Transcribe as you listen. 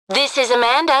This is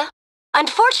Amanda.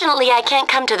 Unfortunately, I can't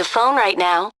come to the phone right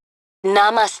now.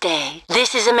 Namaste.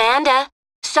 This is Amanda.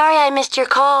 Sorry I missed your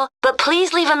call, but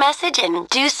please leave a message and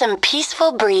do some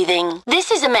peaceful breathing.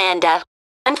 This is Amanda.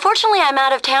 Unfortunately, I'm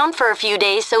out of town for a few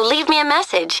days, so leave me a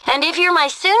message. And if you're my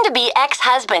soon-to-be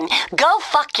ex-husband, go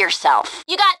fuck yourself.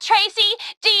 You got Tracy,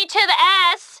 D to the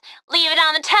S. Leave it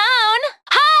on the tone.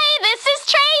 Hi, this is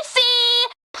Tracy.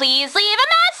 Please leave a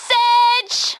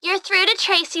message. You're through to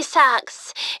Tracy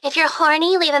Sucks. If you're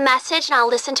horny, leave a message and I'll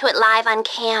listen to it live on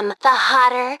cam. The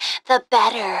hotter, the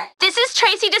better. This is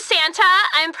Tracey De Santa.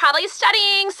 I'm probably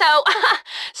studying, so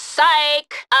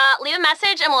psych. Leave a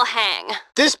message and we'll hang.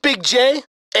 This Big J,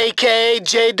 a.k.a.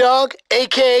 J-Dog,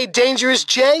 a.k.a. Dangerous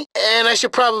J, and I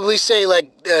should probably say,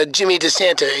 Jimmy De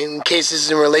Santa, in case this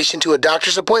is in relation to a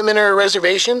doctor's appointment or a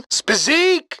reservation.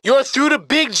 Spazik, you're through to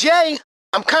Big J.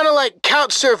 I'm kind of like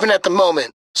couch surfing at the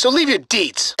moment, so leave your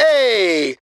deets.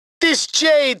 Hey, this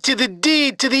J to the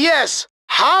D to the S.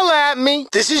 Holla at me.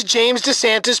 This is James De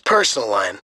Santa's personal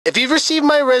line. If you've received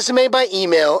my resume by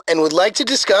email and would like to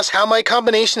discuss how my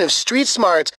combination of street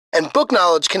smarts and book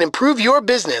knowledge can improve your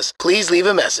business, please leave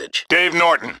a message. Dave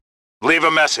Norton, leave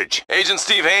a message. Agent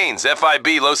Steve Haines,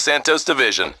 FIB Los Santos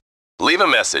Division. Leave a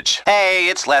message. Hey,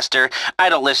 it's Lester. I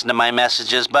don't listen to my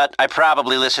messages, but I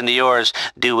probably listen to yours.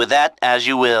 Do with that as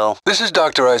you will. This is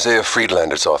Dr. Isiah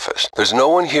Friedlander's office. There's no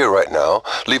one here right now.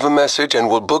 Leave a message and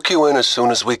we'll book you in as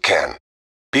soon as we can.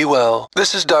 Be well.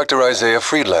 This is Dr. Isiah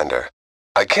Friedlander.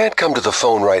 I can't come to the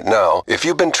phone right now. If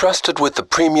you've been trusted with the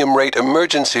premium rate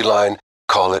emergency line,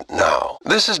 call it now.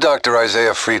 This is Dr.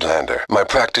 Isiah Friedlander. My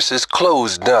practice is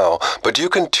closed now, but you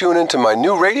can tune into my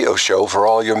new radio show for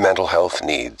all your mental health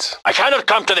needs. I cannot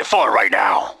come to the phone right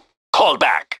now. Call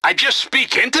back. I just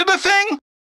speak into the thing?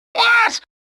 What?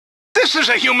 This is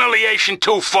a humiliation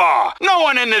too far. No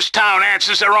one in this town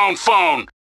answers their own phone.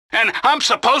 And I'm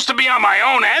supposed to be on my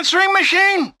own answering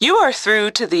machine? You are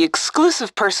through to the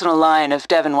exclusive personal line of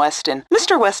Devin Weston.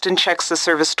 Mr. Weston checks the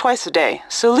service twice a day,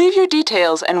 so leave your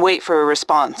details and wait for a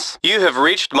response. You have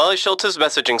reached Molly Schultz's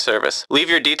messaging service. Leave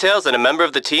your details and a member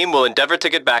of the team will endeavor to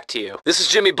get back to you. This is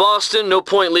Jimmy Boston. No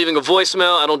point leaving a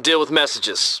voicemail. I don't deal with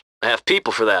messages. I have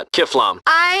people for that. Kiflam.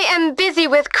 I am busy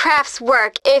with Craft's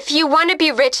work. If you want to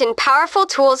be rich in powerful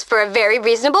tools for a very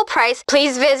reasonable price,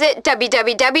 please visit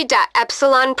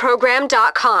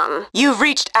www.epsilonprogram.com. You've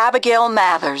reached Abigail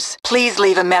Mathers. Please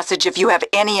leave a message if you have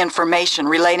any information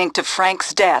relating to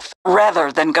Frank's death,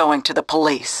 rather than going to the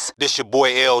police. This your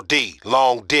boy LD,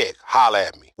 Long Dick. Holla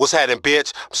at me. What's happening,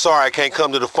 bitch? I'm sorry I can't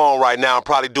come to the phone right now. I'm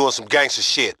probably doing some gangster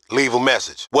shit. Leave a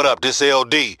message. What up, this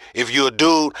LD? If you a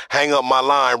dude, hang up my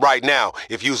line right now.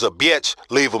 If you's a bitch,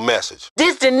 leave a message.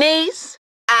 This Denise?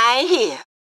 I ain't here.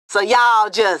 So y'all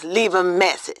just leave a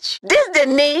message. This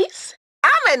Denise?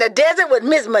 I'm in the desert with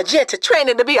Miss Magenta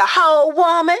training to be a whole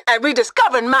woman and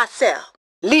rediscovering myself.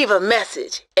 Leave a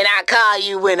message and I'll call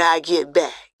you when I get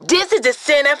back. This is the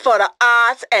Center for the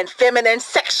Arts and Feminine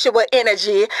Sexual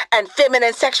Energy and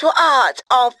Feminine Sexual Arts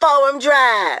on Forum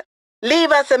Drive.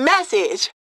 Leave us a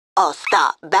message or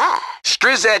stop by.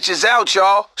 Strizatch is out,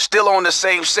 y'all. Still on the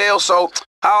same sale, so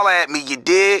holla at me, you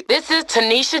dig? This is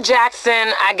Tanisha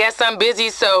Jackson. I guess I'm busy,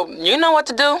 so you know what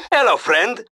to do. Hello,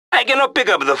 friend. I cannot pick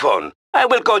up the phone. I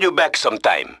will call you back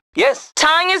sometime. Yes?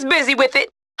 Tanya's busy with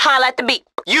it. Holla at the beep.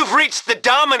 You've reached the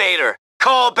Dominator.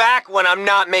 Call back when I'm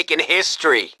not making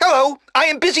history. Hello, I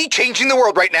am busy changing the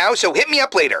world right now, so hit me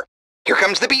up later. Here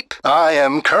comes the beep. I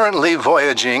am currently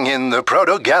voyaging in the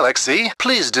proto-galaxy.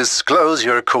 Please disclose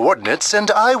your coordinates,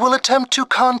 and I will attempt to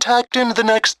contact in the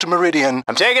next meridian.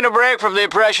 I'm taking a break from the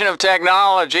impression of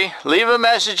technology. Leave a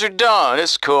message or don't.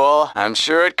 It's cool. I'm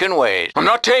sure it can wait. I'm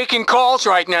not taking calls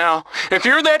right now. If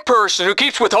you're that person who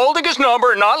keeps withholding his number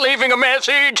and not leaving a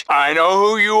message, I know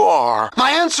who you are.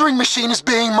 My answering machine is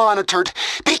being monitored.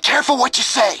 Be careful what you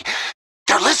say.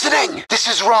 They're listening. This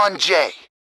is Ron J.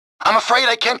 I'm afraid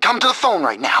I can't come to the phone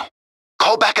right now.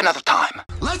 Call back another time.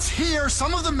 Let's hear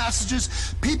some of the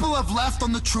messages people have left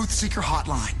on the Truth Seeker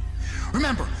hotline.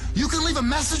 Remember, you can leave a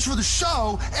message for the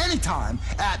show anytime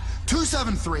at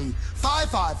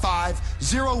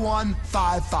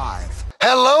 273-555-0155.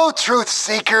 Hello, Truth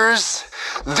Seekers.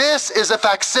 This is a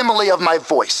facsimile of my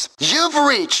voice. You've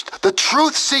reached the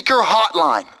Truth Seeker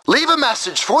hotline. Leave a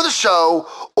message for the show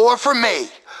or for me,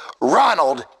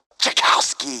 Ronald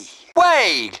Jakowski.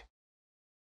 Wade!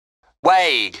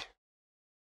 Wade!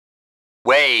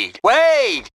 Wade!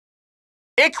 Wade!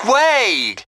 It's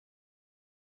Wade!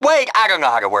 Wade, I don't know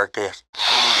how to work this.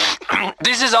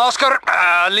 This is Oscar.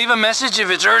 Leave a message if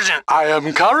it's urgent. I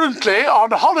am currently on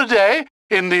holiday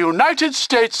in the United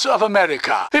States of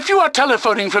America. If you are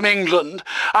telephoning from England,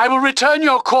 I will return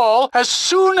your call as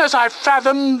soon as I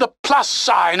fathom the plus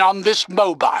sign on this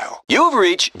mobile. You've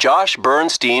reached Josh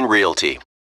Bernstein Realty.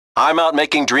 I'm out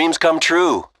making dreams come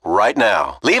true right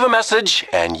now. Leave a message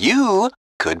and you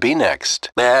could be next.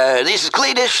 This is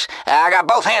Cletus. I got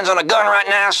both hands on a gun right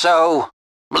now, so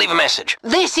leave a message.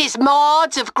 This is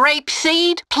Mauds of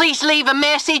Grapeseed. Please leave a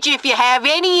message if you have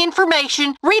any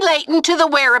information relating to the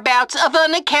whereabouts of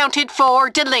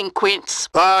unaccounted-for delinquents.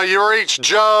 You reached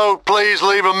Joe. Please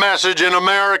leave a message in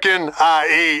American,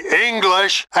 i.e.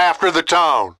 English, after the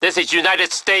tone. This is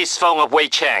United States phone of Wei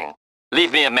Chang.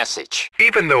 Leave me a message.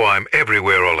 Even though I'm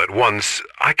everywhere all at once,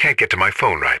 I can't get to my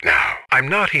phone right now. I'm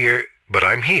not here, but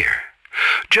I'm here.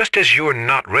 Just as you're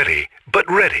not ready, but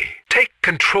ready. Take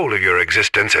control of your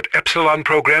existence at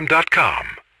EpsilonProgram.com.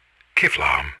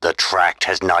 Kiflam. The tract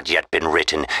has not yet been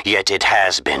written, yet it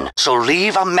has been. So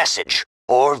leave a message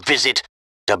or visit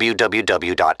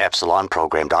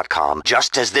www.EpsilonProgram.com.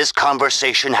 Just as this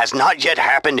conversation has not yet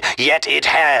happened, yet it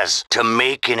has. To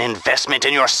make an investment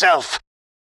in yourself.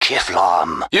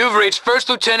 Kiflam. You've reached First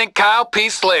Lieutenant Kyle P.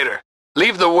 Slater.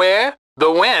 Leave the where,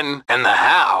 the when, and the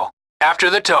how after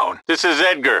the tone. This is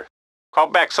Edgar. Call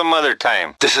back some other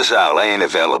time. This is Al. I ain't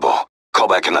available. Call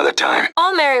back another time.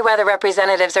 All Merriweather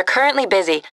representatives are currently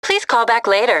busy. Please call back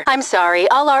later. I'm sorry,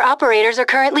 all our operators are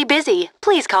currently busy.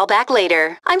 Please call back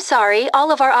later. I'm sorry,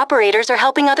 all of our operators are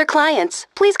helping other clients.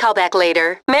 Please call back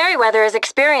later. Merriweather is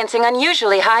experiencing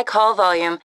unusually high call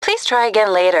volume. Please try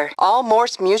again later. All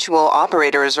Morse Mutual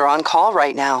operators are on call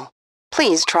right now.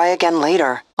 Please try again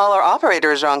later. All our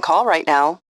operators are on call right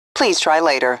now. Please try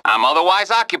later. I'm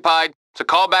otherwise occupied, so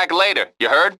call back later. You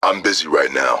heard? I'm busy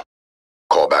right now.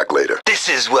 Call back later. This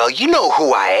is, well, you know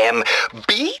who I am.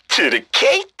 B to the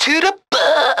K to the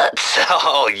butts.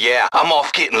 Oh, yeah. I'm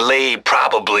off getting laid,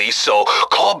 probably, so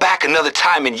call back another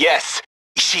time, and yes,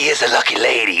 she is a lucky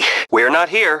lady. We're not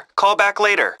here. Call back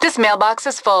later. This mailbox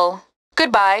is full.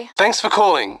 Goodbye. Thanks for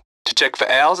calling. To check for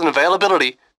hours and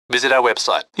availability, visit our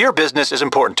website. Your business is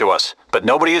important to us, but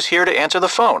nobody is here to answer the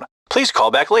phone. Please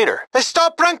call back later.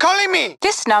 Stop prank calling me!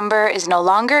 This number is no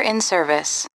longer in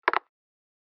service.